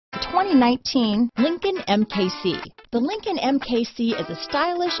2019 Lincoln MKC. The Lincoln MKC is a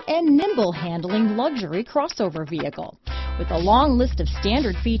stylish and nimble handling luxury crossover vehicle. With a long list of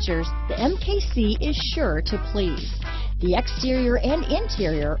standard features, the MKC is sure to please. The exterior and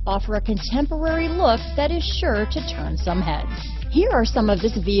interior offer a contemporary look that is sure to turn some heads. Here are some of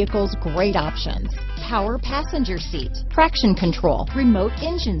this vehicle's great options: power passenger seat, traction control, remote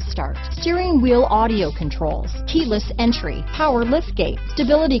engine start, steering wheel audio controls, keyless entry, power liftgate,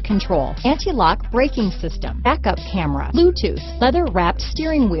 stability control, anti-lock braking system, backup camera, Bluetooth, leather-wrapped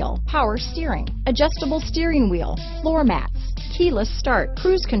steering wheel, power steering, adjustable steering wheel, floor mats, keyless start,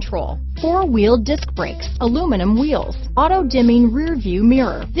 cruise control, four-wheel disc brakes, aluminum wheels, auto-dimming rear-view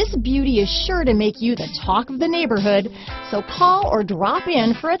mirror. This beauty is sure to make you the talk of the neighborhood, so call or drop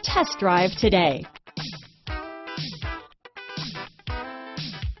in for a test drive today.